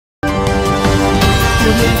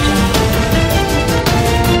Hello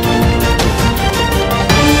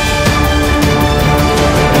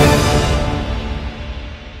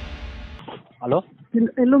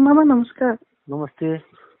hello मामा नमस्कार। नमस्ते।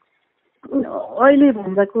 अहिले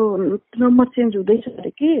भन्दाको नम्बर चेन्ज हुँदैछ अरे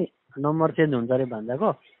कि? नम्बर चेन्ज हुन्छ अरे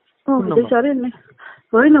भन्दाको? हुँदैछ अरे नि।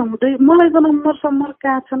 होइन हुँदै, मलाई त नम्बर सम्बर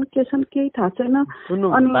कहाँ छन् के छन् केही थाहा छैन।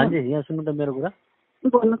 सुन्नु भान्जी, यहाँ सुन्नु त मेरो कुरा।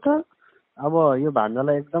 भन्नु त। अब यो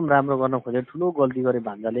भान्जालाई एकदम राम्रो गर्न खोजे, ठुलो गल्ती गरे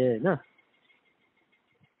भान्जाले होइन।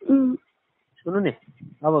 सुन्नु नि,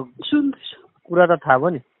 अब सुन्दैछु। कुरा त थाहा भयो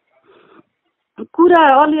नि। कुरा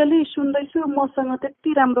अलिअलि सुन्दैछु, मसँग त्यति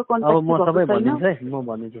राम्रो कन्ट्याक्ट अब म सबै भनिदिन्छु है, म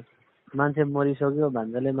भनिदिन्छु। मान्छे मरिसक्यो,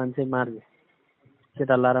 भान्जाले मान्छे मार्दे,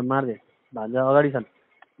 केटा लाएर मार्दे, भान्जा अगाडि छन्।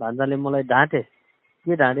 भान्जाले मलाई ढाँटे,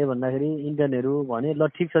 के ढाँटे भन्दाखेरि इन्डियनहरू भने ल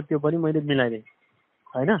ठिक छ त्यो पनि मैले मिलाइदिएँ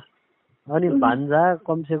होइन। अनि भान्जा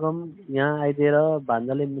कमसेकम यहाँ आइदिएर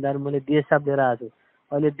भान्जाले मिलाएर मैले देश साप लिएर आएको छु।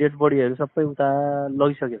 अहिले डेड बडीहरू सबै उता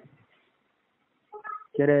लगिसक्यो,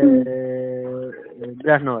 के अरे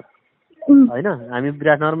विराटनगर होइन। हामी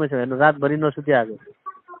विराटनगरमै छौँ, हेर्नु रातभरि नसुति आएको।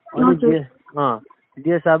 अनि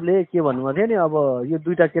डिएस साहबले के भन्नुभएको थियो नि, अब यो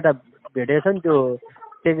दुईवटा केटा भेटेको छ नि, त्यो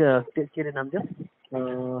के अरे नाम थियो,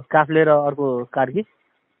 काफ्ले र अर्को कार्की।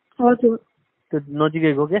 हजुर त्यो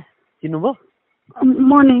नजिकैको के चिन्नुभयो?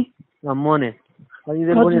 मने।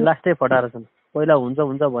 यिनीहरू पनि लास्टै फटाएर छन्। पहिला हुन्छ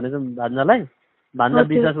हुन्छ भनेको भान्जालाई, भान्जा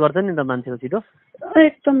विश्वास गर्छ नि त मान्छेको छिटो,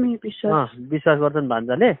 एकदमै विश्वास गर्छन्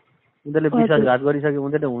भान्जाले। उनीहरूले विश्वासघात गरिसक्यो,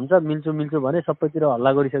 उनीहरूले हुन्छ मिल्छु भने सबैतिर हल्ला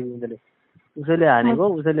गरिसक्यो। उनीहरूले उसैले हानेको,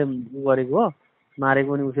 उसैले गरेको हो, मारेको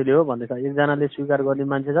पनि उसैले हो भन्दैछ। एकजनाले स्वीकार गर्ने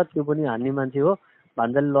मान्छे छ, त्यो पनि हान्ने मान्छे हो,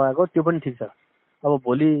 भान्जाले लगाएको, त्यो पनि ठिक छ। अब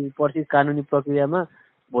भोलि पर्सि कानुनी प्रक्रियामा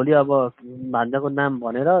भोलि अब भान्जाको नाम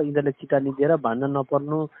भनेर यिनीहरूले चिटानी दिएर भान्जा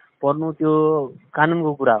पर्नु त्यो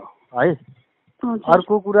कानुनको कुरा हो है।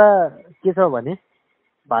 अर्को कुरा के छ भने,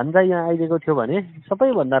 भान्जा यहाँ आइदिएको थियो भने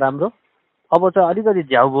सबैभन्दा राम्रो। अब चाहिँ अलिकति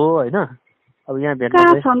झ्याउ भयो होइन। अब यहाँ भेट्न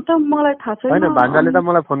होइन, भान्जाले त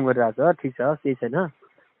मलाई फोन गरिरहेको छ, ठिक छ केही छैन।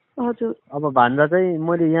 हजुर अब भान्जा चाहिँ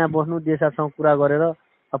मैले यहाँ बस्नु देशसँग कुरा गरेर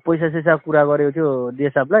पैसा सैसा कुरा गरेको थियो,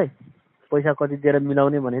 देशलाई पैसा कति दिएर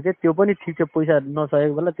मिलाउने भनेको थिएँ, त्यो पनि ठिक छ। पैसा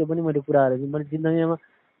नसकेको बेला त्यो पनि मैले कुरा गरेको थिएँ। मैले जिन्दगीमा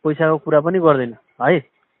पैसाको कुरा पनि गर्दैन है।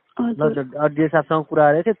 देशसँग कुरा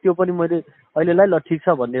गरेको थिएँ, त्यो पनि मैले अहिलेलाई ल ठिक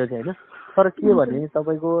छ भनिदिएको थिएँ होइन। तर के भने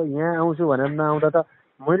तपाईँको यहाँ आउँछु भनेर नआउँदा त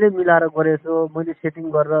मैले मिलाएर गरेको छु, मैले सेटिङ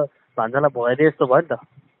गरेर भान्जालाई भइदिए जस्तो भयो नि त।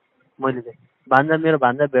 मैले चाहिँ भान्जा, मेरो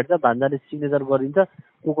भान्जा भेट्छ, भान्जाले सिग्नेचर गरिदिन्छ,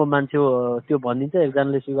 को मान्छे हो त्यो भनिदिन्छ,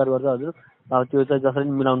 एकजनाले स्वीकार गर्छ हजुर अब त्यो चाहिँ जसरी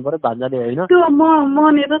मिलाउनु पर्यो, भान्जाले होइन। त्यो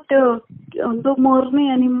मने र त्यो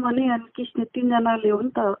मर्ने अनि मने अनि किस्ने तिनजनाले हो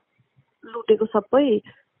नि त लुटेको सबै।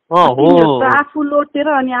 आफू लोटेर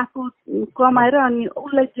अनि आफू कमाएर अनि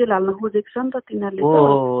उसलाई जेल हाल्न खोजेको छ नि त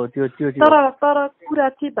तिनीहरूले। तर कुरा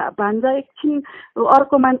चाहिँ भान्जा एकछिन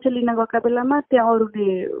अर्को मान्छे लिन गएका बेलामा त्यहाँ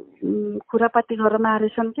अरूले खुरापाती गरेर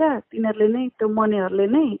मारेछन् क्या तिनीहरूले नै, त्यो मनेहरूले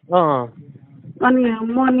नै।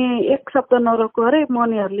 अनि मने एक शब्द नरोको अरे,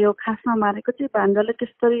 मनेहरूले हो खासमा मारेको चाहिँ। भान्जाले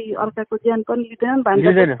त्यस्तरी अर्काको ज्यान पनि लिँदैन।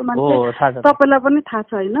 भान्जा त्यस्तो मान्छे तपाईँलाई पनि थाहा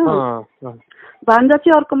छ होइन। भान्जा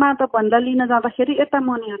चाहिँ अर्कोमा त भन्दा लिन जाँदाखेरि यता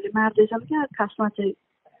मनेहरूले मार्दैछन् क्या खासमा चाहिँ।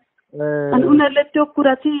 अनि उनीहरूले त्यो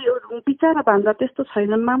कुरा चाहिँ बिचारा भान्जा त्यस्तो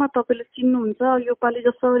छैनन् मामा, तपाईँले चिन्नुहुन्छ। योपालि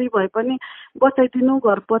जसरी भए पनि बचाइदिनु,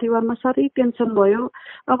 घर परिवारमा साह्रै टेन्सन भयो।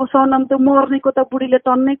 अब सनम त मर्नेको त बुढीले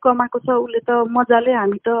टन्नै कमाएको छ, उसले त मजाले,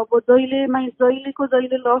 हामी त अब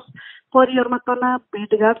जहिले लस, परिवारमा तनाव,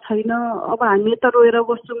 भेटघाट छैन। अब हामी त रोएर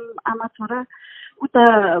बस्छौँ आमा छोरा। उता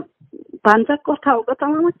भान्जा कथा हो कता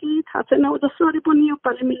मामा केही थाहा छैन। जसरी पनि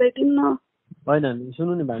योपालि मिलाइदिनु न। होइन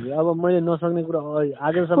सुन्नु नि भान्जी, अब मैले नसक्ने कुरा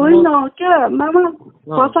आजसम्म होइन क्या मामा,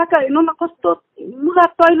 फसाका हेर्नु न कस्तो मुला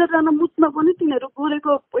टोइलेट जान मुत्न पनि तिनीहरू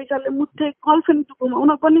गोरेको पैसाले मुत्थे, गर्लफ्रेन्ड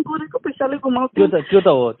घुमाउन पनि गोरेको पैसाले घुमाउँथ्यो।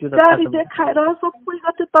 गाडी देखाएर सबै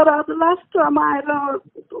गर्थ्यो। तर आज लास्टमा आएर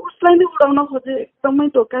उसलाई नै उडाउन खोजे,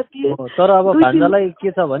 एकदमै धोका दिए। तर अब भान्जालाई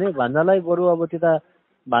के छ भने, भान्जालाई बरु अब त्यता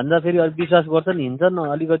भान्जा फेरि अलिक विश्वास गर्छन्, हिँड्छन्,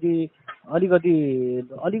 अलिकति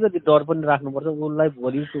डर पनि राख्नुपर्छ उसलाई।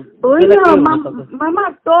 भोलि होइन मामा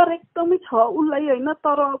डर एकदमै छ उसलाई होइन।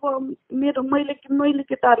 तर अब मैले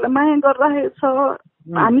केटाहरूलाई माया गरिराखेको छ,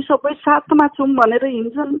 हामी सबै साथमा छौँ भनेर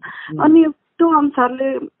हिँड्छन्। अनि त्यो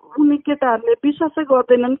अनुसारले उनी केटाहरूले विश्वासै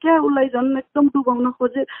गर्दैनन् क्या। उसलाई झन् एकदम डुबाउन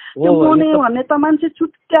खोजे। त्यो मने भन्ने त मान्छे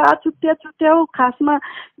छुट्या हो खासमा।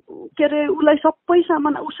 के अरे उसलाई सबै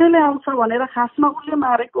सामान उसैले आउँछ भनेर खासमा उसले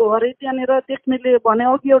मारेको हो अरे। त्यहाँनिर देख्नेले भने,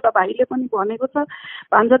 अघि एउटा भाइले पनि भनेको छ,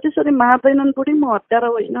 भान्जा त्यसरी मार्दैनन् बुढी, म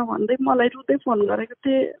हत्यारा होइन भन्दै मलाई रुँदै फोन गरेको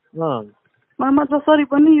थिएँ। मामा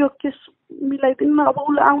जसरी पनि यो केस मिलाइदिनु न। अब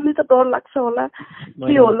उसलाई आउने त डर लाग्छ होला,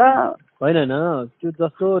 के होला। होइन होइन त्यो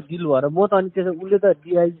जस्तो डिल भएर म त अनि त्यसो उसले त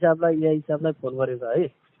डिआई साहबलाई एआई साहबलाई फोन गरेको है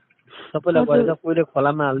सबैलाई गरेछ कोहीले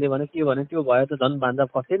खोलामा हाल्ने भने के भने त्यो भयो त झन् भान्जा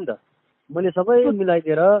फस्यो नि त मैले सबै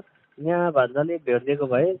मिलाइदिएर यहाँ भान्जाले भेटिदिएको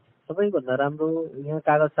भए सबैभन्दा राम्रो यहाँ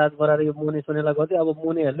कागज साज गराएर यो मुने सुनेलाई गर्थ्यो अब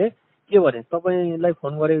मुनेहरूले के भने तपाईँलाई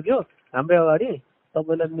फोन गरेको थियो हाम्रै अगाडि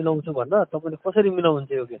तपाईँलाई मिलाउँछु भनेर तपाईँले कसरी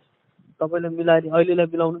मिलाउनुहुन्छ यो केस तपाईँले मिलाएर अहिलेलाई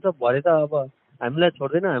मिलाउनु त भरे त अब हामीलाई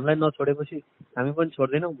छोड्दैन हामीलाई नछोडेपछि हामी पनि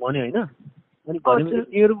छोड्दैनौँ भन्यो होइन अनि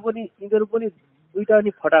भनेपछि यिनीहरू पनि दुईटा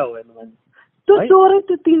अनि फटा हो हेर्नु भने त्यो चोरै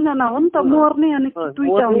त्यो तीनजना हो नि त मर्ने अनि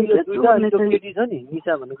दुईटा हुन्छ केटी छ नि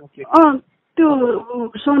निशा भनेको केटी त्यो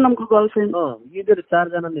सोनमको गर्लफ्रेन्ड यिनीहरू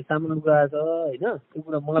चारजनाले सामान लुगाएछ होइन त्यो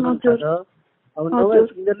कुरा मलाई पनि थाहा छ अब नभए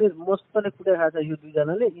यिनीहरूले मस्तले कुटा खाएको छ यो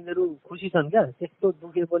दुईजनाले यिनीहरू खुसी छन् क्या त्यस्तो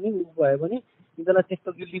दुखे पनि भए पनि यिनीहरूलाई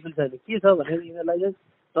त्यस्तो गिल्टी फिल छैन के छ भने यिनीहरूलाई चाहिँ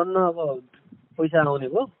टन्न अब पैसा आउने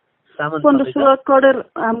भयो सामान 15-16 करोड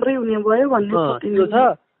हाम्रै हुने भयो भन्ने त्यो छ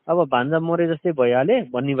अब भान्जा मरे जस्तै भइहाले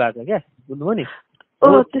भन्ने भएको छ क्या बुझ्नुभयो नि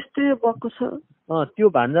त्यस्तै भएको छ त्यो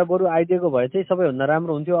भान्जा बरु आइदिएको भए चाहिँ सबैभन्दा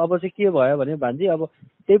राम्रो हुन्थ्यो अब चाहिँ के भयो भने भान्जी अब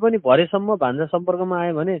त्यही पनि भरेसम्म भान्जा सम्पर्कमा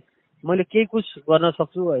आयो भने मैले केही कुछ गर्न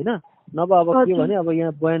सक्छु होइन नभए अब के भने अब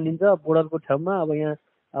यहाँ बयान दिन्छ बोर्डरको ठाउँमा अब यहाँ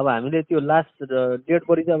अब हामीले त्यो लास्ट डेट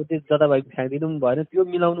परि चाहिँ अब त्यो जताभाइ फ्याँकिदिनु पनि भएन त्यो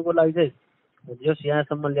मिलाउनुको लागि चाहिँ जस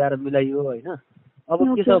यहाँसम्म ल्याएर मिलाइयो होइन अब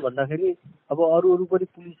के छ भन्दाखेरि अब अरू पनि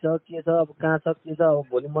पुलिस छ के छ अब कहाँ छ के छ अब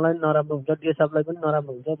भोलि मलाई पनि नराम्रो हुन्छ देशहरूलाई पनि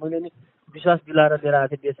नराम्रो हुन्छ मैले नि विश्वास दिलाएर लिएर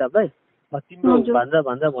आएको थिएँ देशहरूलाई तिम्रो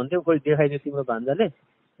भान्जा भन्थ्यौ खोइ देखाइदियो तिम्रो भान्जाले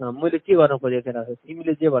मैले के गर्न खोजेको थिएँ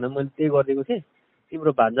तिमीले जे भने मैले त्यही गरिदिएको थिएँ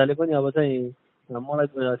तिम्रो भान्जाले पनि अब चाहिँ मलाई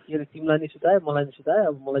के अरे तिमीलाई नि सुतायो मलाई नि सुतायो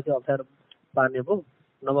अब मलाई चाहिँ अप्ठ्यारो पार्ने भयो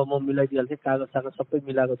नभए म मिलाइदिइहाल्थेँ कागज सागज सबै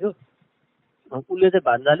मिलाएको थियो उसले चाहिँ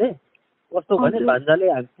भान्जाले कस्तो भने भान्जाले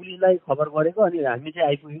पुलिसलाई खबर गरेको अनि हामी चाहिँ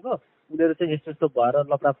आइपुगेको उनीहरू चाहिँ यस्तो यस्तो भएर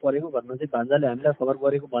लपडा परेको भनेर चाहिँ भान्जाले हामीलाई खबर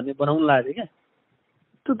गरेको भन्ने बनाउनु लाग्यो क्या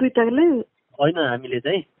त्यो दुईटाले होइन हामीले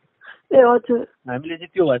चाहिँ ए हजुर हामीले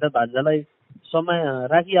चाहिँ त्यो भए त भान्जालाई समय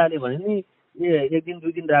राखिहाल्यो भने नि एक दिन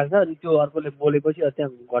दुई दिन राख्छ अनि त्यो अर्कोले बोलेपछि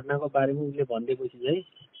त्यहाँ घटनाको बारेमा उसले भनिदिएपछि चाहिँ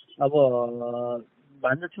अब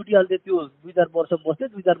भान्जा छुटिहाल्थ्यो त्यो 2-4 वर्ष बस्थ्यो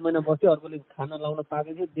 2-4 महिना बस्थ्यो अर्कोले खाना लाउन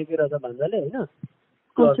पाएको थियो देखेर त भान्जाले होइन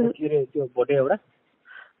के अरे त्यो भोटे एउटा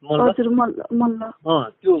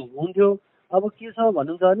त्यो हुन्थ्यो अब के छ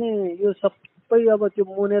भन्नुहुन्छ भने यो सबै अब त्यो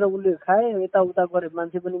मोनेर उसले खाए यताउता गरे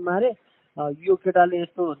मान्छे पनि मारे यो केटाले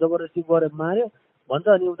यस्तो जबरजस्ती गरे मार्यो भन्छ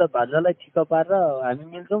अनि उता भान्जालाई ठिक्क पारेर हामी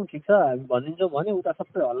मिल्छौँ ठिक छ हामी भनिदिन्छौँ भने उता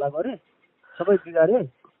सबै हल्ला गरे सबै बिगारे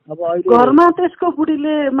अब अहिले घरमा त्यसको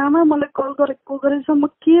बुढीले मामा मलाई कल गरेको गरेछ म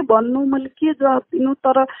के भन्नु मैले के जवाब दिनु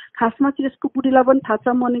तर खासमा चाहिँ यसको बुढीलाई पनि थाहा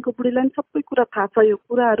छ मनेको बुढीलाई पनि सबै कुरा थाहा छ यो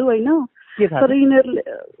कुराहरू होइन तर यिनीहरूले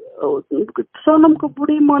सोनमको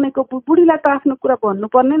बुढी मनेको बुढीलाई त आफ्नो कुरा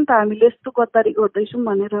भन्नुपर्ने नि त हामीले यस्तो गद्दारी गर्दैछौँ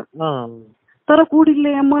भनेर तर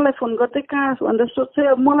बुढीले मलाई फोन गर्दै कहाँ भनेर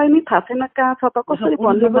सोध्छ मलाई नि थाहा छैन कहाँ छ त कसरी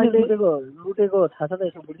भन्नु मैले लुटेको थाहा छ त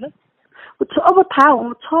यसो बुढीलाई अब थाहा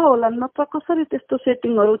छ होला नत्र कसरी त्यस्तो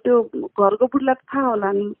सेटिङहरू त्यो घरको बुढीलाई थाहा होला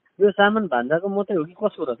नि यो सामान भान्जाको मात्रै हो कि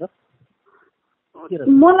कसको र त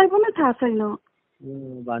मलाई पनि थाहा छैन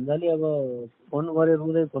भान्जाले अब फोन गरे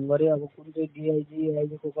रुँदै फोन गरे अब कुन चाहिँ डिआइजी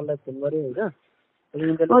एआइजी कसलाई फोन गरे होइन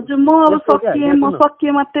हजुर म अब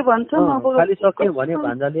सकिएँ मात्रै भन्छ खालि सकिएँ भने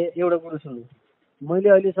भान्जाले एउटा कुरो सुन्नु मैले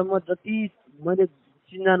अहिलेसम्म जति मैले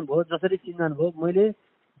चिन्जान भयो जसरी चिन्जान भयो मैले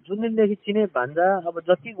जुन दिनदेखि चिने भान्जा अब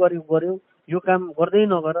जति गर्यो यो काम गर्दै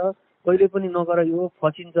नगर कहिले पनि नगर यो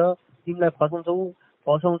फसिन्छ तिमीलाई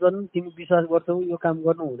फसाउँछन् तिमी विश्वास गर्छौ यो काम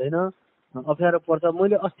गर्नु हुँदैन अप्ठ्यारो पर्छ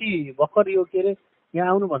मैले अस्ति भर्खर यो के अरे यहाँ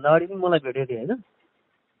आउनुभन्दा अगाडि पनि मलाई भेटेको थिएँ होइन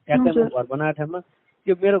ट्याक्कै घर बनाएको ठाउँमा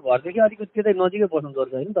त्यो मेरो घरदेखि अलिकति त्यतै नजिकै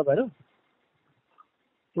बस्नुपर्छ होइन तपाईँहरू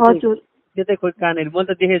हजुर त्यतै खोइ कहाँनिर मैले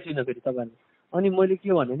त देखेको छुइनँ फेरि तपाईँहरूले अनि मैले के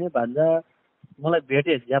भने भान्जा मलाई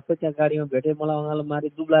भेटेँ झ्याप्पै त्यहाँ गाडीमा भेटेँ मलाई अँगालो मारे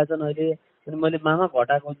दुब्लाएछन् अहिले अनि मैले मामा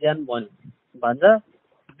घटाएको ज्यान भने भान्जा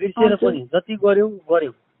बिर्सेर पनि जति गर्यौ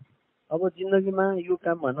अब जिन्दगीमा यो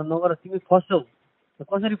काम भन्न नगर तिमी फस्छौ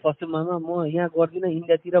कसरी फस्छौ मामा म यहाँ गर्दिनँ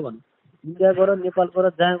इन्डियातिर भन इन्डिया गर नेपाल गर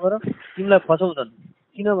जहाँ गर तिमीलाई फसाउँछन्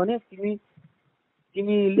किनभने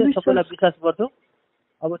तिमीले सबैलाई विश्वास गर्छौ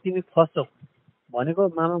अब तिमी फस्छौ भनेको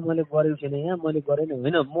मामा मैले गरेको छैन यहाँ मैले गरेन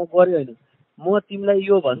होइन म गरेँ होइन म तिमीलाई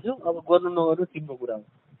यो भन्छु अब गर्नु नगर्नु तिम्रो कुरा हो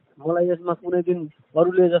मलाई यसमा कुनै दिन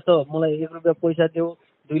अरूले जस्तो मलाई 1 रुपियाँ पैसा देऊ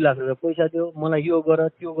 2 लाख रुपियाँ पैसा देऊ मलाई यो गर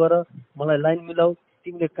त्यो गर मलाई लाइन मिलाऊ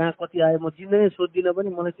तिमीले कहाँ कति आयो म जिन्दगी सोध्दिनँ पनि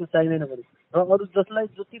मलाई त्यो चाहिँदैन पनि र अरू जसलाई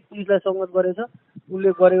जति पुलिसलाई सङ्गत गरेछ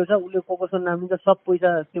उसले गरेको छ उसले कसको नाम लिन्छ सब पैसा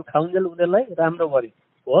त्यो खाउन्जेल उनीहरूलाई राम्रो गर्यो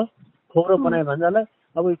हो खोक्रो बनायो भान्जालाई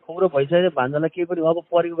अब खोक्रो भइसक्यो भान्जालाई केही पनि अब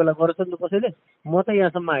परेको बेला गरेछ नि त कसैले म त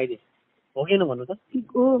यहाँसम्म आइदिएँ हो किन भन्नु त?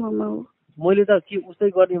 हो मामा हो। मैले त के उस्तै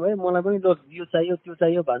गर्ने भए मलाई पनि ल यो चाहियो त्यो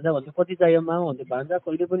चाहियो भान्जा भन्थ्यो, कति चाहियो मामा भन्थ्यो। भान्जा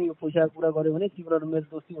कहिले पनि यो पैसाको कुरा गऱ्यो भने तिम्रो र मेरो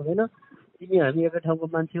दोस्ती हुँदैन, तिमी हामी एकै ठाउँको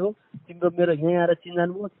मान्छे हो, तिम्रो मेरो यहीँ आएर चिन्जान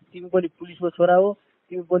भयो, तिमी पनि पुलिसको छोरा हो,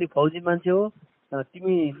 तिमी पनि फौजी मान्छे हो,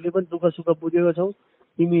 तिमीले पनि दुःख सुख बुझेको छौ,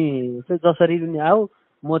 तिमी चाहिँ जसरी पनि आऊ,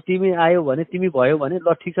 म तिमी आयो भने तिमी भयो भने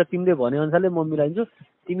ल ठिक छ तिमीले भने अनुसारले म मिलाइदिन्छु,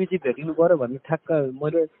 तिमी चाहिँ भेटिनु पऱ्यो भने ठ्याक्क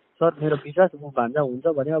मैले सर मेरो विश्वास ऊ भान्जा हुन्छ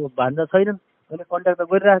भने अब भान्जा छैनन्, अहिले कन्ट्याक्ट त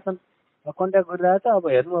गरिरहेछन्, कन्ट्याक्ट गरिरहेछ। अब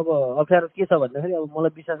हेर्नु अब अप्ठ्यारो के छ भन्दाखेरि अब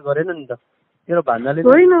मलाई विश्वास गरेन नि त तेरो भान्जाले।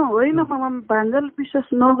 होइन होइन मामा भान्जाले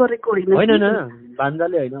विश्वास नगरेको होइन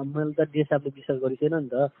भान्जाले होइन, मैले त देशले विश्वास गरिसकेन नि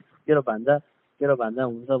त तेरो भान्जा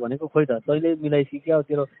हुन्छ भनेको। खोइ त तैँले मिलाइसिक्यो,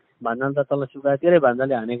 तेरो भान्जाले त तल सुकायो, तेरै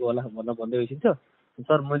भान्जाले हानेको होला भनेर भन्दै गइसिन्छ।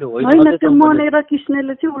 सर मैले होइन त्यो मर्ने र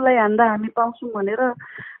किस्नेले चाहिँ उसलाई हान्दा हामी पाउँछौँ भनेर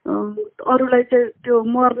अरूलाई चाहिँ त्यो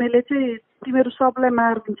मर्नेले चाहिँ तिमीहरू सबलाई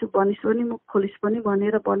मारिदिन्छु भनिस् पनि मुख खोलिस् पनि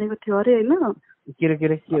भनेर भनेको थियो अरे होइन। के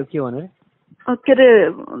भने के अरे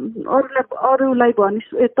अरूलाई भनिस्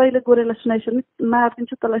तैँले गोरेलाई सुनाइस् भने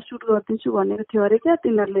मारिदिन्छु तँलाई सुट गरिदिन्छु भनेको थियो अरे क्या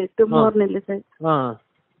तिनीहरूले, त्यो मर्नेले चाहिँ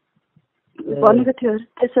भनेको थियो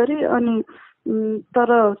त्यसरी। अनि तर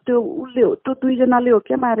त्यो उसले त्यो दुईजनाले हो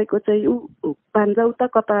क्या मारेको चाहिँ, ऊ भान्जा उता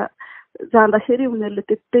कता जाँदाखेरि उनीहरूले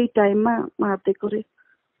त्यही टाइममा मारिदिएको रे।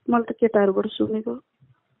 मैले त केटाहरूबाट सुनेको।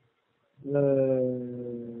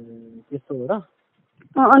 त्यस्तो हो र?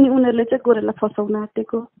 अनि उनीहरूले चाहिँ गोरेलाई फसाउन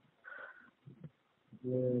आँटेको।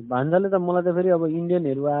 भान्जाले त मलाई त फेरि अब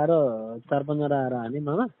इन्डियनहरू आएर 4-5 जना आएर हाने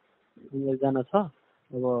मामा, एकजना छ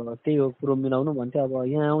अब त्यही हो कुरो मिलाउनु भन्थ्यो। अब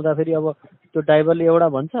यहाँ आउँदाखेरि अब त्यो ड्राइभरले एउटा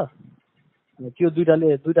भन्छ, त्यो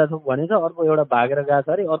दुईटा थोक भनेछ, अर्को एउटा भागेर गएको छ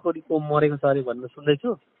अरे, अर्को को मरेको छ अरे भनेर सुन्दैछु।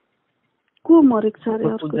 को मरेको छ अरे?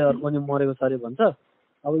 अर्को पनि मरेको छ अरे भन्छ।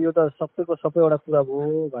 अब यो त सबैको सबै एउटा कुरा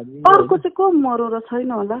भयो भाइ। अर्को चाहिँ को मरो र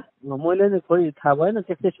छैन होला, मैले नि खोइ थाहा भएन,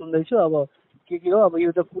 त्यस्तै सुन्दैछु। अब के हो अब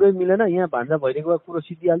यो त कुरै मिलेन, यहाँ भान्जा भइदिएको कुरो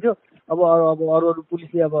सिद्धिहाल्थ्यो। अब अरू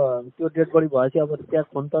पुलिसले अब त्यो डेड बडी भएपछि अब त्यहाँ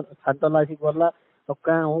खानतलासी गर्ला, अब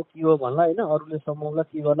कहाँ हो के हो भन्ला होइन, अरूले समाउला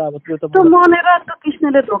के गर्ला। अब त्यो त मनेर त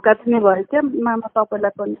कृष्णले धोका दिने भयो क्या मामा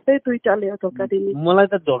तपाईँलाई पनि, त्यही दुईटाले धोका दिने। मलाई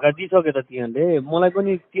त धोका दिइसक्यो त तिनीहरूले, मलाई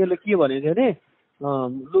पनि त्यसले के भनेको थियो अरे,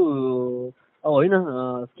 लु होइन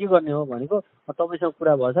के गर्ने हो भनेको, तपाईँसँग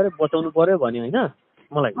कुरा भएछ अरे बचाउनु पर्यो भन्यो होइन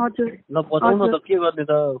मलाई। ल बचाउनु त के गर्ने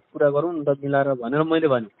त, कुरा गरौँ न त मिलाएर भनेर मैले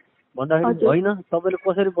भने। भन्दाखेरि होइन तपाईँले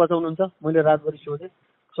कसरी बचाउनुहुन्छ, मैले रातभरि सोधेँ,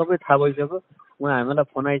 सबै थाहा भइसक्यो, उहाँ हामीलाई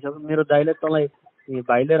फोन आइसक्यो, मेरो दाइले तँलाई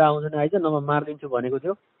भाइ लिएर आउँछ नि आइज नभए मारिदिन्छु भनेको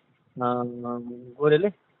थियो गोरेले।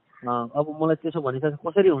 अब मलाई त्यसो भनिसक्यो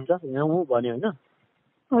कसरी हुन्छ यहाँ हुँ भन्यो होइन।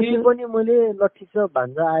 त्यही पनि मैले ल ठिक छ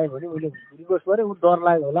भान्जा आयो भने मैले रिक्वेस्ट गरेँ, ऊ डर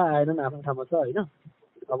लाग्यो होला, आएनन् आफ्नो ठाउँमा छ होइन।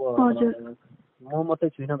 अब म मात्रै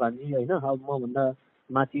छुइनँ भान्जी होइन, अब मभन्दा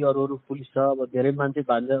माथि अरू पुलिस छ, अब धेरै मान्छे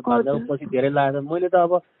भान्जा पछि धेरै लागेको छ। मैले त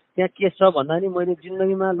अब त्यहाँ केस छ भन्दा नि मैले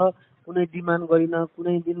जिन्दगीमा ल कुनै डिमान्ड गरिनँ,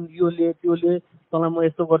 कुनै दिन यो ले त्यो ले तँलाई म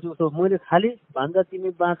यस्तो गर्छु उस्तो, मैले खालि भान्जा तिमी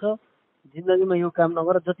बाँच, जिन्दगीमा यो काम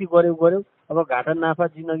नगर, जति गऱ्यौ। अब घाटा नाफा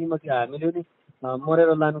जिन्दगीमा हामीले नि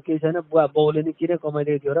मरेर लानु केही छैन, बुवा बाउले नि किन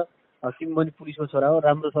कमाइदिएको थियो र, तिमी पनि पुलिसको छोरा हो,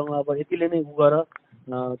 राम्रोसँग अब यतिले नै उ गर,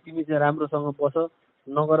 तिमी चाहिँ राम्रोसँग बस,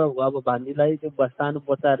 नगर अब भान्जीलाई त्यो सानो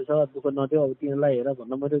बच्चाहरू छ दुःख नदेऊ, अब तिनीहरूलाई हेर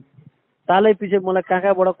भन्न मैले तालै पछि मलाई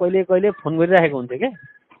कहाँबाट कहिले फोन गरिराखेको हुन्थ्यो क्या।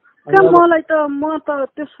 मलाई त म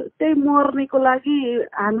त त्यही मर्नेको लागि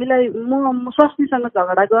हामीलाई म स्वास्नीसँग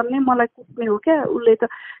झगडा गर्ने, मलाई कुट्ने हो क्या उसले त।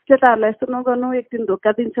 केटाहरूलाई यस्तो नगर्नु, एक दिन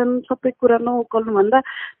धोका दिन्छन्, सबै कुरा नउकल्नु भन्दा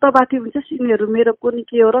त बाठी हुन्छ सिनीहरू मेरो कोनी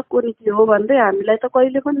के हो र कोनी के हो भन्दै हामीलाई त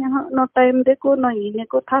कहिले पनि न टाइम दिएको न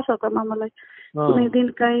हिँडेको। थाहा छ त मामालाई, कुनै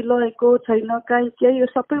दिन काहीँ लगेको छैन, काहीँ केही, यो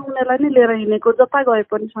सबै उनीहरूलाई नै लिएर हिँडेको जता गए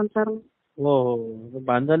पनि संसारमा। हो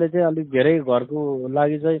भान्जाले चाहिँ अलिक धेरै घरको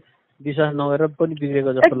लागि चाहिँ विश्वास नगरेर पनि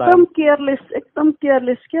बिग्रेको जस्तो लाग्यो। एकदम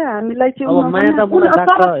केयरलेस क्या हामीलाई चाहिँ।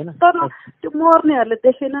 तर त्यो मर्नेहरूले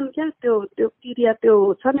देखेनन् क्या, त्यो क्रिया त्यो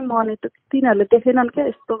छ नि मर्ने, तिनीहरूले देखेनन् क्या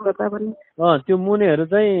यस्तो गर्दा पनि। त्यो मुनेहरू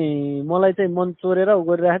चाहिँ मलाई चाहिँ मन चोरेर उ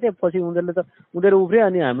गरिरहेको थिएँ, पछि उनीहरू उफ्रियो,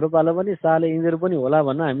 अनि हाम्रो पालो पनि साले यिनीहरू पनि होला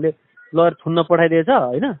भन्न हामीले लयर थुन्न पठाइदिएछ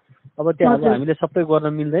होइन। अब त्यहाँ अब हामीले सबै गर्न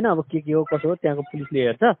मिल्दैन, अब के हो कसो हो त्यहाँको पुलिसले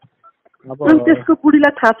हेर्छ। त्यसको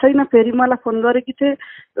बुढीलाई थाहा छैन, फेरि मलाई फोन गरेकी थिएँ,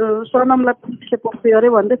 सनमलाई पुलिसले पक्रियो अरे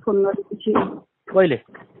भन्दै फोन गरेकी थिएँ। कहिले?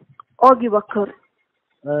 अघि भर्खर।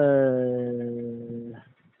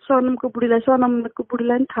 सनमको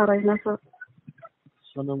बुढीलाई नि थाहा रहेन सर।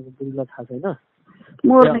 सनमको बुढीलाई थाहा छैन,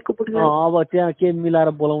 मर्नेको बुढीलाई। अब त्यहाँ के मिलाएर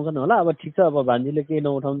बोलाउँछन् होला। अब ठिक छ, अब भान्जीले केही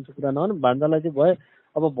नउठाउनु कुरा नगर्नु, भान्जालाई चाहिँ भयो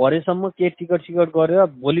अब भरेसम्म के टिकट गरेर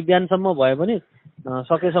भोलि बिहानसम्म भयो भने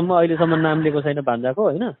सकेसम्म, अहिलेसम्म नाम लिएको छैन भान्जाको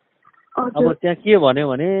होइन। अब त्यहाँ के भन्यो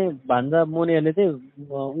भने भान्जा मुनेहरूले चाहिँ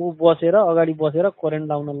ऊ बसेर अगाडि बसेर करेन्ट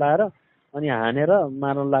लाउन लाएर अनि हानेर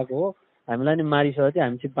मार्न लागेको हो, हामीलाई नि मारिसक्यो चाहिँ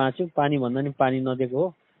हामी चाहिँ बाँच्यौँ, पानी भन्दा नि पानी नदिएको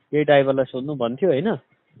हो, यही ड्राइभरलाई सोध्नु भन्थ्यो होइन।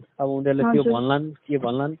 अब उनीहरूले त्यो भन्लान् के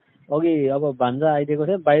भन्लान्। अघि अब भान्जा आइदिएको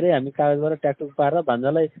थियो बाहिरै हामी कागजबाट ट्याकटुक पारेर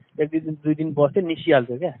भान्जालाई 1 दिन बस्थ्यो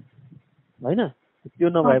निस्किहाल्थ्यो क्या होइन। त्यो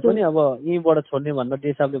नभए पनि अब यहीँबाट छोड्ने भनेर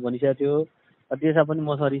देसाबले भनिसकेको थियो। देसा पनि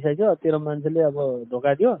मसँग रिसाइदियो, तेरो मान्छेले अब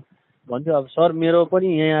धोका दियो भन्थ्यो। अब सर मेरो पनि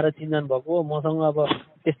यहीँ आएर चिन्जान भएको हो, मसँग अब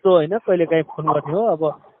त्यस्तो होइन कहिलेकाहीँ फोन गर्थ्यो हो, अब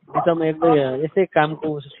बिचमा यस्तै कामको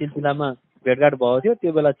सिलसिलामा भेटघाट भएको थियो,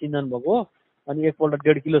 त्यो बेला चिन्जान भएको हो। अनि एकपल्ट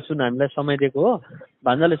 1.5 किलो सुन हामीलाई समय दिएको हो,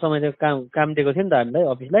 भान्जाले समय दिएको काम दिएको थियो नि त हामीलाई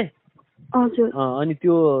अफिसलाई। अनि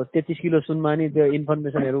त्यो 33 किलो सुनमा नि त्यो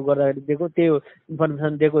इन्फर्मेसनहरू गर्दाखेरि दिएको, त्यो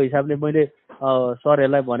इन्फर्मेसन दिएको हिसाबले मैले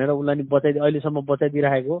सरहरूलाई भनेर उसलाई नि अहिलेसम्म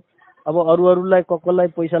बचाइदिइराखेको। अब अरूलाई कसलाई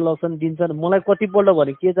पैसा लग्छन् दिन्छन्, मलाई कतिपल्ट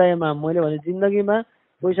भने के चाहियो मैले भने जिन्दगीमा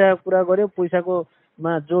पैसाको कुरा गर्यो,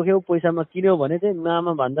 पैसाकोमा जोख्यौ, पैसामा किन्यौ भने चाहिँ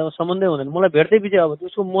मामा भान्जाको सम्बन्धै हुँदैन। मलाई भेट्दै पछि अब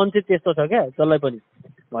उसको मन चाहिँ त्यस्तो छ क्या जसलाई पनि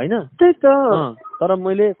होइन। तर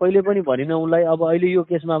मैले कहिले पनि भनिनँ उसलाई। अब अहिले यो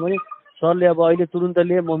केसमा पनि सरले अब अहिले तुरुन्त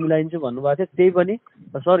लिए म मिलाइदिन्छु भन्नुभएको थियो, त्यही पनि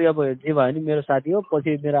सर अब जे भयो नि मेरो साथी हो,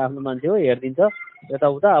 पछि मेरो आफ्नो मान्छे हो, हेरिदिन्छ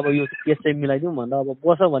यताउता, अब यो केस चाहिँ मिलाइदिउँ भनेर अब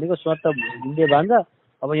बस भनेको सर्त हिँड्ने भान्जा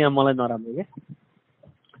अब यहाँ मलाई नराम्रो क्या।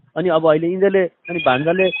 अनि अब अहिले यिनीहरूले अनि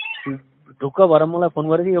भान्जाले ढुक्क भएर मलाई फोन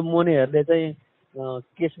गरेको यो मोनेहरूले चाहिँ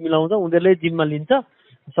केस मिलाउँछ, उनीहरूले जिम्मा लिन्छ,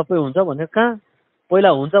 सबै हुन्छ भने कहाँ पहिला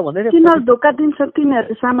हुन्छ भन्दै थियो। धोका दिन्छ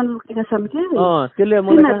तिनीहरूले सामान लुकेका छन् कि त्यसले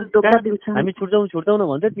मलाई हामी छुट्छौँ न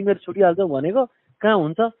भन्छ, तिमीहरू छुटिहाल्छौ भनेको कहाँ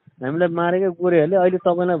हुन्छ, हामीलाई मारेको गोरेहरूले। अहिले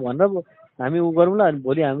तपाईँलाई भनेर हामी उ गरौँला, अनि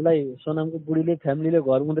भोलि हामीलाई सोनामको बुढीले फ्यामिलीले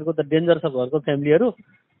घर, उनीहरूको त डेन्जर छ घरको फ्यामिलीहरू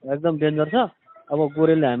एकदम डेन्जर छ, अब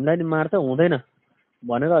गोरेले हामीलाई नि मार्छ हुँदैन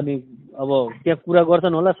भनेर अनि अब त्यहाँ कुरा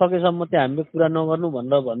गर्छन् होला, सकेसम्म चाहिँ हामीले कुरा नगर्नु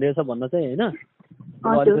भनेर भन्दैछ भन्न चाहिँ होइन।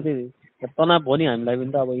 अलिकति तनाव भयो नि हामीलाई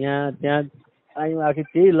पनि त। अब यहाँ त्यहाँ आयौँ, आखिर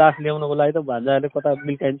त्यही लास ल्याउनको लागि त भान्जाहरूले कता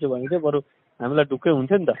मिल्काइन्छ भने चाहिँ बरु हामीलाई ढुक्कै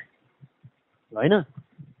हुन्थ्यो नि त होइन।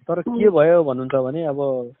 तर के भयो भन्नुहुन्छ भने अब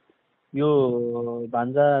यो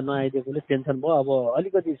भान्जा नआइदिएकोले टेन्सन भयो। अब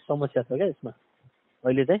अलिकति समस्या छ क्या यसमा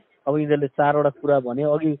अहिले चाहिँ। अब यिनीहरूले 4वटा कुरा भन्यो,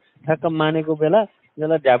 अघि ठ्याक्क मानेको बेला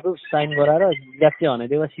यसलाई ढ्याप्रुक साइन गराएर ल्याप्चे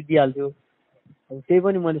हनाइदिएको सिद्धिहाल्थ्यो। अब त्यही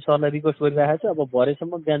पनि मैले सरलाई रिक्वेस्ट गरिरहेको छु, अब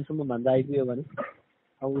भरेसम्म बिहानसम्म भान्जा आइपुग्यो भने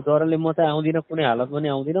अब डरले म चाहिँ आउँदिनँ, कुनै हालतमा नि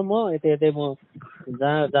आउँदिनँ, म यतै म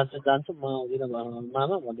जहाँ जान्छु म आउँदिनँ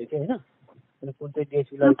मामा भन्दै थियो होइन। अनि कुन चाहिँ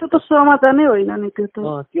देशलाई त्यो त समाधानै होइन नि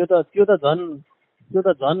त्यो त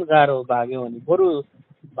झन् गाह्रो भाग्यो भने बरु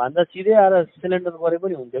भान्जा सिधै आएर सिलिन्डर गरे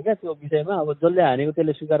पनि हुन्थ्यो क्या त्यो विषयमा। अब जसले हानेको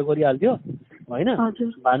त्यसले स्वीकार गरिहाल्थ्यो होइन,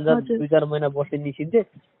 भान्जा 2-4 महिना बस्दै निस्किन्थे,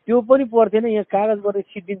 त्यो पनि पर्थेन, यहाँ कागज गरेर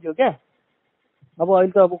सिद्धिन्थ्यो क्या। अब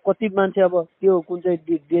अहिले त अब कति मान्छे अब त्यो कुन चाहिँ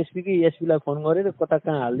डिएसपी कि एसपीलाई फोन गरेर कता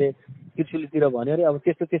कहाँ हाल्दे त्रिशुलीतिर भन्यो अरे, अब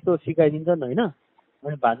त्यस्तो सिकाइदिन्छन् होइन।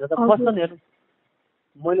 अनि भान्जा त फस्छन्। हेर्नु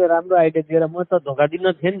मैले राम्रो आइडिया दिएर म त धोका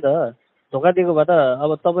दिन थिएँ नि त, धोका दिएको भए त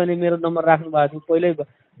अब तपाईँले मेरो नम्बर राख्नु भएको थियो पहिल्यै,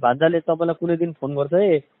 भान्जाले तपाईँलाई कुनै दिन फोन गर्छ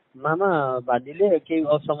है मामा भान्जीले केही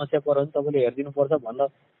समस्या पर्यो भने तपाईँले हेरिदिनुपर्छ भनेर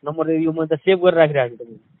नम्बर यो मैले त सेभ गरेर राखिरहेको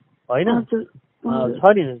छु होइन। छ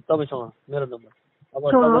नि तपाईँसँग मेरो नम्बर, अब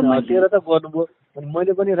तपाईँले हटेर त गर्नुभयो। अनि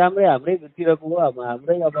मैले पनि राम्रै हाम्रैतिरको हो, अब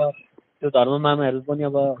हाम्रै अब त्यो धर्म मामाहरू पनि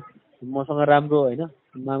अब मसँग राम्रो होइन।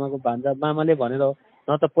 मामाको भान्जा मामाले भनेर न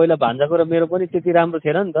त पहिला भान्जाको र मेरो पनि त्यति राम्रो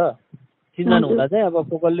थिएन नि त, चिन्जान हुँदा चाहिँ अब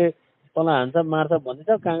कसले तँलाई हान्छ मार्छ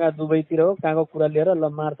भन्दैछ, कहाँ दुबईतिर हो कहाँको कुरा लिएर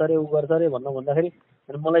ल मार्छ अरे उ गर्छ अरे भन्दाखेरि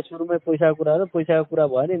अनि मलाई सुरुमै पैसाको कुरा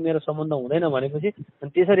भयो नि मेरो सम्बन्ध हुँदैन भनेपछि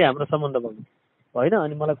अनि त्यसरी हाम्रो सम्बन्ध भयो होइन।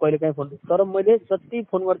 अनि मलाई कहिलेकाहीँ फोन, तर मैले जति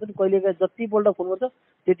फोन गर्छु नि कहिलेकाहीँ जतिपल्ट फोन गर्छ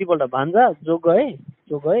त्यतिपल्ट भान्जा जो गए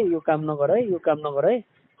यो काम नगर है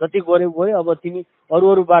जति गऱ्यो। अब तिमी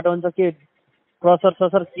अरू बाटो हुन्छ के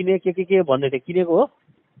क्रसर किने के भन्दै थियो, किनेको हो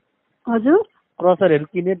हजुर, क्रसरहरू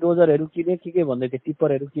किने डोजरहरू किने के भन्दै थियो,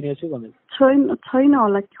 टिप्परहरू किनेको छु भन्दै छैन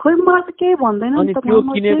होला खोइ मलाई त केही भन्दैन। अनि त्यो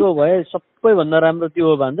किनेको भए सबैभन्दा राम्रो त्यो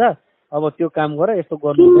हो भान्जा, अब त्यो काम गर यस्तो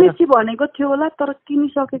गर्नु किन्ने भनेको थियो होला तर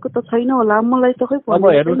किनिसकेको त छैन होला मलाई त। अब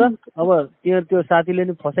हेर्नु त अब त्यो साथीले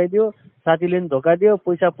नि फसाइदियो, साथीले नि धोका दियो,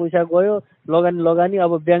 पैसा गयो, लगानी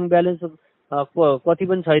अब ब्याङ्क ब्यालेन्स कति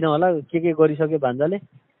पनि छैन होला, के गरिसक्यो भान्जाले,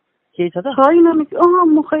 केही छ त छैन नि।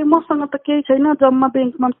 खै मसँग त केही छैन, जम्मा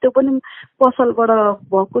ब्याङ्कमा त्यो पनि पसलबाट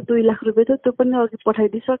भएको 2 लाख रुपियाँ थियो, त्यो पनि अघि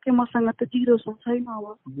पठाइदिइसकेँ, मसँग त 0 छैन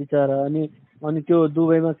अब बिचरा। अनि त्यो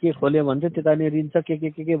दुबईमा के खोल्यो भन्छ त्यता नि ऋण छ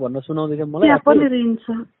के भनेर सुनाउँदै थियो मलाई, त्यहाँ पनि ऋण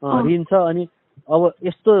छ। अनि अब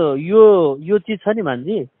यस्तो यो चिज छ नि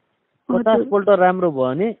भान्जी, 50 पल्ट राम्रो भयो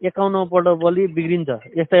भने 51 पल्ट बलि बिग्रिन्छ।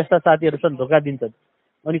 यस्ता साथीहरू छन् धोका दिन्छन्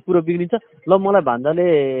अनि कुरो बिग्रिन्छ। ल मलाई भान्जाले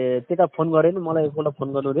त्यता फोन गरेन, मलाई एकपल्ट फोन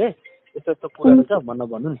गर्नु रे, यस्तो यस्तो कुराहरू छ भन्न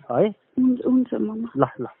भन्नु नि है। हुन्छ मामा। ल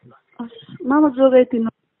ल ल मामा जोगाइदिनु।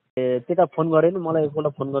 त्यता फोन गरेन, मलाई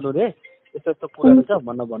एकपल्ट फोन गर्नु रे, यस्तो यस्तो कुराहरू छ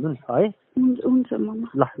भन्न भन्नु नि है। हुन्छ मामा।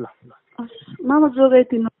 ल ल ल मामा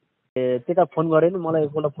जोगाइदिनु। त्यता फोन गरेन, मलाई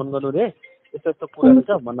एकपल्ट फोन गर्नु रे, यस्तो यस्तो कुराहरू छ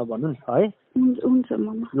भन्न भन्नु नि है। हुन्छ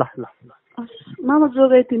मामा। ल ल ल मामा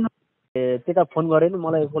जोगाइदिनु। त्यता फोन गरेन,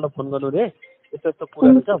 मलाई एकपल्ट फोन गर्नु रे, यस्तो यस्तो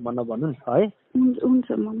कुराहरू छ भन्न भन्नु नि है। हुन्छ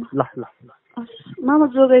मामा। ल ल ल मामा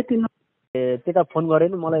जोगाइदिनु। त्यता फोन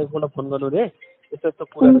गरेन, मलाई एकपल्ट फोन गर्नु रे, यस्तो यस्तो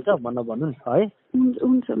कुराहरू छ भन्न भन्नु नि है।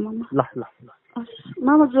 हुन्छ मामा। ल ल ल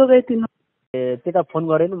मामा जोगाइदिनु। त्यता फोन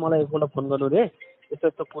गरेन, मलाई एकपल्ट फोन गर्नु रे, यस्तो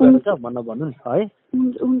यस्तो कुराहरू छ भन्न भन्नु नि है।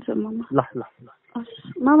 हुन्छ मामा। ल ल ल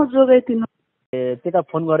मामा जोगाइदिनु। त्यता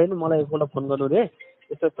फोन गरेन, मलाई एकपल्ट फोन गर्नु रे,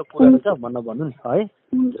 यस्तो यस्तो कुराहरू छ भन्न भन्नु नि है।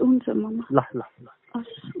 हुन्छ मामा। ल ल ल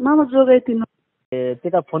मामा जोगाइदिनु।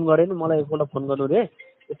 त्यता फोन गरेन, मलाई एकपल्ट फोन गर्नु रे,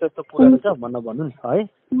 यस्तो यस्तो कुराहरू छ भन्न भन्नु नि है।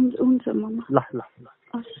 हुन्छ मामा। ल ल ल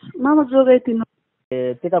मामा जोगाइदिनु।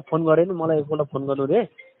 त्यता फोन गरेन, मलाई एकपल्ट फोन गर्नु रे,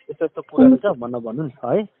 यस्तो यस्तो कुराहरू छ भन्न भन्नु नि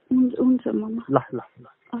है। हुन्छ मामा। ल ल ल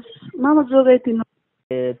मामा जोगाइदिनु।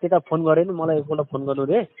 त्यता फोन गरेन, मलाई एकपल्ट फोन गर्नु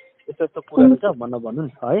रे, यस्तो यस्तो कुराहरू छ भन्न भन्नु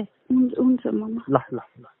नि है। हुन्छ मामा। ल ल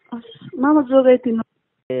ल मामा जोगाइदिनु।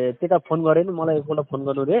 त्यता फोन गरेन, मलाई एकपल्ट फोन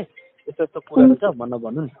गर्नु रे, यस्तो यस्तो कुराहरू छ भन्न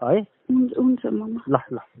भन्नु नि है। हुन्छ मामा। ल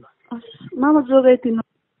ल ल मामा जोगाइदिनु।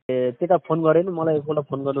 त्यता फोन गरेन, मलाई एकपल्ट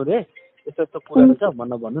फोन गर्नु रे, यस्तो यस्तो कुराहरू छ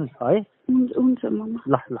भन्न भन्नु नि है। हुन्छ मामा।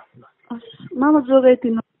 ल ल ल मामा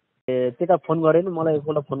जोगाइदिनु। त्यता फोन गरेन, मलाई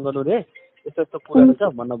एकपल्ट फोन गर्नु रे, यस्तो यस्तो कुराहरू छ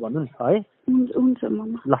भन्न भन्नु नि है। हुन्छ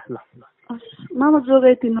मामा। ल ल ल मामा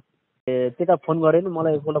जोगाइदिनु। त्यता फोन गरेन,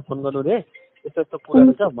 मलाई एकपल्ट फोन गर्नु रे, यस्तो यस्तो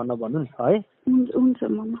कुराहरू छ भन्न भन्नु नि है। हुन्छ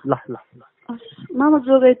मामा। ल ल ल मामा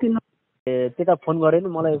जोगाइदिनु। त्यता फोन गरेन,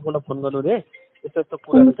 मलाई एकपल्ट फोन गर्नु रे, यस्तो यस्तो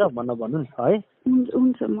कुराहरू छ भन्न भन्नु नि है।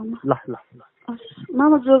 हुन्छ मामा। ल ल ल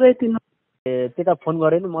मामा जोगाइदिनु। त्यता फोन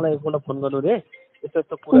गरेन, मलाई एकपल्ट फोन गर्नु रे, यस्तो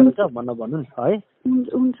यस्तो कुराहरू छ भन्न भन्नु नि है। हुन्छ मामा। ल ल ल मामा जोगाइदिनु। त्यता फोन गरेन, मलाई एकपल्ट फोन गर्नु रे, यस्तो यस्तो कुराहरू छ भन्न भन्नु नि है।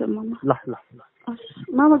 हुन्छ मामा। ल ल ल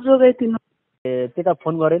मामा जोगाइदिनु। त्यता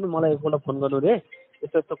फोन गरेन, मलाई एकपल्ट फोन गर्नु रे,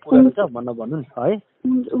 यस्तो यस्तो कुराहरू छ भन्न भन्नु नि है।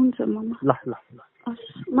 हुन्छ मामा। ल ल ल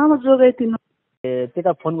मामा जोगाइदिनु।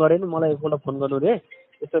 त्यता फोन गरेन, मलाई एकपल्ट फोन गर्नु रे,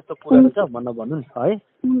 यस्तो यस्तो कुराहरू छ भन्न भन्नु नि है।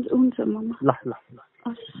 हुन्छ मामा। ल ल ल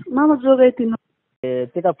मामा जोगाइदिनु।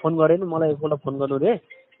 त्यता फोन गरेन, मलाई एकपल्ट फोन गर्नु रे,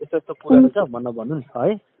 यस्तो यस्तो कुराहरू छ भन्न भन्नु नि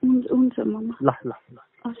है। हुन्छ मामा। ल ल ल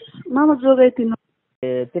मामा जोगाइदिनु।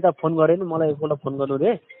 त्यता फोन गरेन, मलाई एकपल्ट फोन गर्नु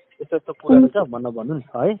रे, यस्तो यस्तो कुराहरू छ भन्न भन्नु नि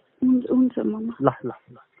है। हुन्छ मामा। ल ल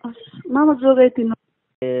ल मामा जोगाइदिनु।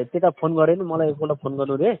 त्यता फोन गरेन, मलाई एकपल्ट फोन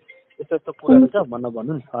गर्नु रे, यस्तो यस्तो कुराहरू छ भन्न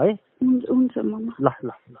भन्नु नि है। हुन्छ मामा। ल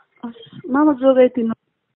ल ल मामा जोगाइदिनु।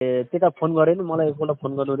 त्यता फोन गरेन, मलाई एकपल्ट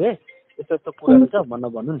फोन गर्नु रे, यस्तो यस्तो कुराहरू छ भन्न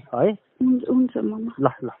भन्नु नि है। हुन्छ मामा। ल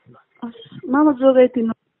ल ल मामा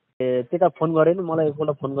जोगाइदिनु। त्यता फोन गरेन, मलाई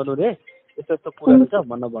एकपल्ट फोन गर्नु रे, यस्तो यस्तो कुराहरू छ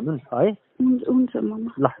भन्न भन्नु नि है।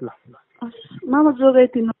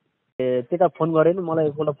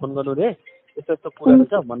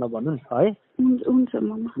 हुन्छ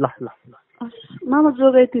मामा। ल ल ल मामा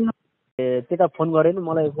जोगाइदिनु। त्यता फोन गरेन,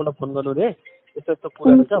 मलाई एकपल्ट फोन गर्नु रे, यस्तो यस्तो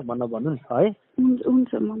कुराहरू छ भन्न भन्नु नि है।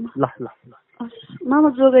 हुन्छ मामा। ल ल ल मामा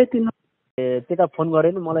जोगाइदिनु। त्यता फोन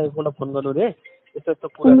गरेन, मलाई एकपल्ट फोन गर्नु रे, यस्तो यस्तो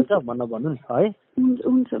कुराहरू छ भन्न भन्नु नि है।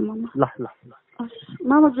 हुन्छ मामा। ल ल ल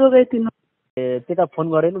मामा जोगाइदिनु। त्यता फोन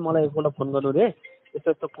गरेन, मलाई एकपल्ट फोन गर्नु रे, यस्तो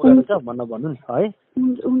यस्तो कुराहरू छ भन्न भन्नु नि है।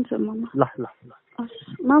 हुन्छ मामा। ल ल ल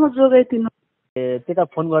मामा जोगाइदिनु। त्यता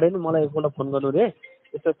फोन गरेन, मलाई एकपल्ट फोन गर्नु रे,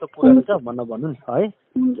 यस्तो यस्तो कुराहरू छ भन्न भन्नु नि है।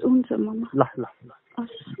 हुन्छ मामा। ल ल ल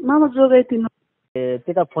मामा जोगाइदिनु।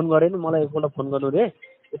 त्यता फोन गरेन, मलाई एकपल्ट फोन गर्नु रे,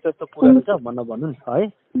 यस्तो यस्तो कुराहरू छ भन्न भन्नु नि है।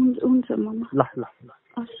 हुन्छ मामा। ल ल ल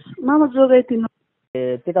मामा जोगाइदिनु।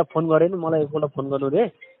 त्यता फोन गरेन, मलाई एकपल्ट फोन गर्नु रे,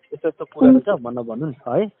 यस्तो यस्तो कुराहरू छ भन्न भन्नु नि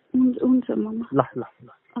है। हुन्छ मामा। ल ल ल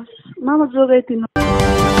मामा जोगाइदिनु।